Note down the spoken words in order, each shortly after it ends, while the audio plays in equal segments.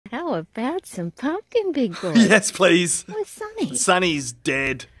How about some pumpkin, big boy? Yes, please. Where's Sonny? Sonny's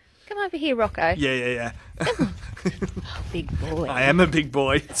dead. Come over here, Rocco. Yeah. Big boy. I am a big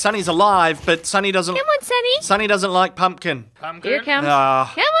boy. Sonny's alive, but Sonny doesn't... Come on, Sonny. Sonny doesn't like pumpkin. Here it comes.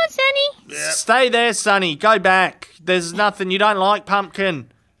 Ah. Come on, Sonny. Yep. Stay there, Sonny. Go back. There's nothing. You don't like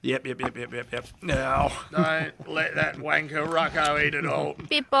pumpkin. Yep. No. Don't let that wanker Rocco eat it all.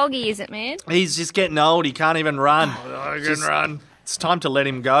 Bit boggy, is it, man? He's just getting old. He can't even run. I can run. It's time to let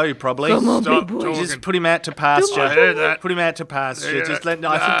him go, probably. Come on, Stop big boy. talking. Just put him out to pasture. I heard that. Put him out to pasture. Yeah. Just let... No,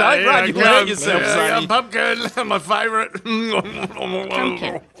 don't run. You hurt yourself, Sonny. Pumpkin, my favourite.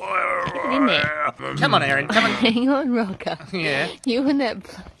 Pumpkin. In there. Come on, Aaron. Come on. Hang on, Rocco. Yeah. You and that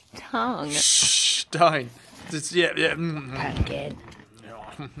tongue. Shh, don't. Just, yeah. Pumpkin.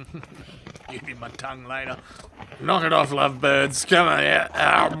 Give me my tongue later. Knock it off, lovebirds. Come on,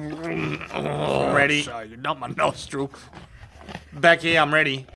 yeah. Ready? Not my nostril. Back here, I'm ready.